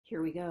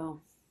Here we go.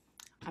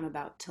 I'm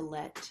about to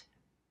let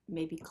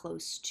maybe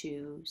close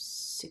to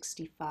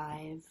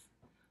 65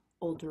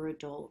 older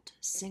adult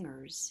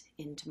singers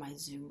into my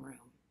Zoom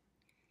room.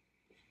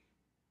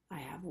 I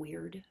have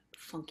weird,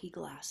 funky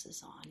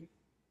glasses on.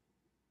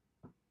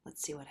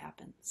 Let's see what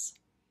happens.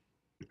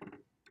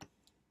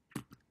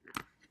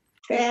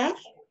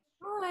 Beth?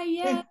 Hi,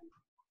 yeah.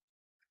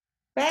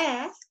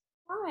 Beth?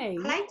 Hi. I'd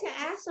like to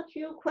ask a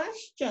few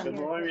questions. Good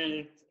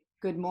morning.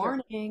 Good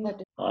morning.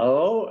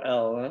 Hello,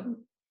 Ellen.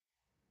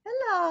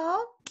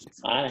 Hello.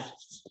 Hi.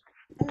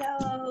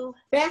 Hello.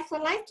 Beth,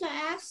 I'd like to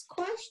ask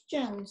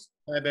questions.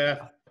 Hi, Beth.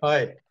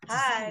 Hi.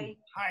 Hi.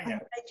 Hi.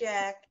 Hi,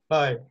 Jack.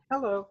 Hi.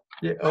 Hello.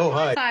 Yeah. Oh,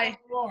 hi. Hi.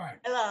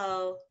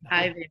 Hello.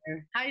 Hi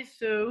there. Hi,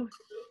 Sue.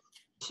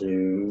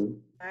 Sue.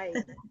 Hi.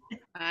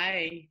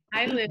 Hi.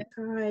 Hi, Liz.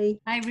 Hi.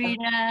 Hi,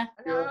 Rita.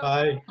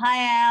 Hi.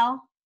 Hi,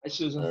 Al. Hi,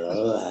 Susan.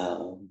 Hello,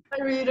 Al.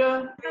 Hi,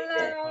 Rita.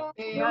 Hello.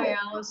 Hi,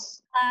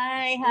 Alice.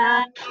 Hi,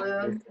 hi.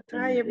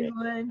 Hi,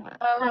 everyone.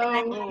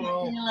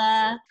 Hello.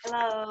 Sheila.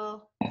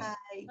 Hello. Hi.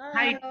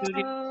 Hi,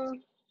 Judy.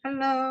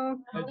 Hello.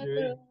 Hi,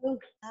 Judy.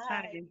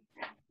 Hi.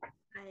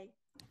 Hi.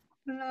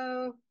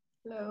 Hello.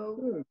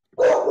 Hello.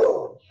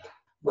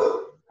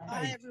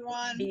 Hi,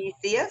 everyone. Can you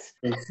see us?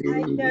 I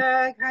see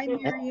Doug. Hi,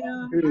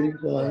 Miriam.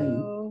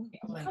 everyone.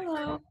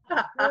 Hello.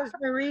 There's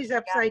Marie's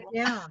upside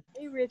down.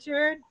 Hey,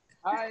 Richard.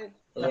 Hi.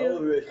 Hello,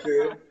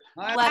 Richard.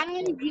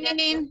 Hi,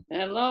 Jean.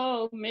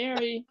 Hello,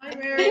 Mary. Hi,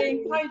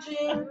 Mary. Hi,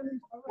 Jean.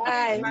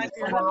 Hi.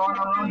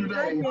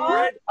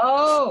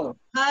 Oh.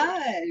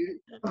 Hi.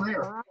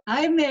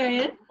 Hi,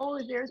 Marion.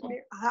 Oh, there's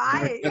Mary.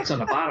 Hi. That's on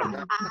the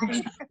bottom.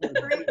 Hi.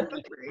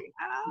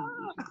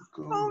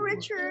 Oh,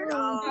 Richard.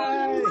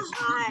 Oh,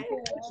 hi.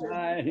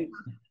 Hi.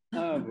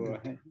 Oh,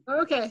 boy.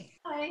 Okay.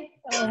 Hi.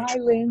 Oh, hi,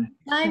 Lynn.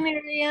 Hi,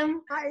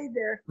 Miriam. Hi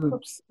there.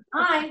 Oops.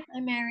 Hi. Hi,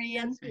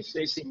 Marion. Hey,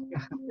 Stacy.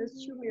 There's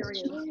two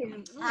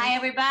Miriams. Hi,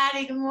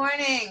 everybody. Good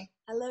morning.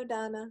 Hello,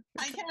 Donna.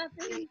 Hi,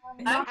 Kathy.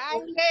 Hi,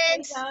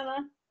 Liz.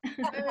 Donna.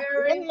 Hi,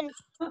 Mary.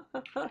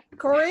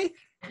 Corey?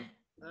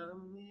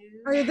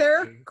 Are you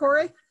there,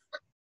 Corey?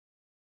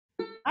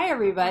 Hi,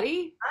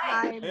 everybody.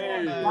 Hi.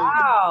 Hey.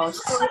 Wow.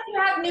 So you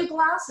have new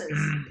glasses.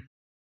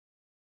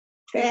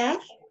 Beth?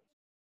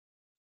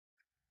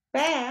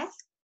 Beth?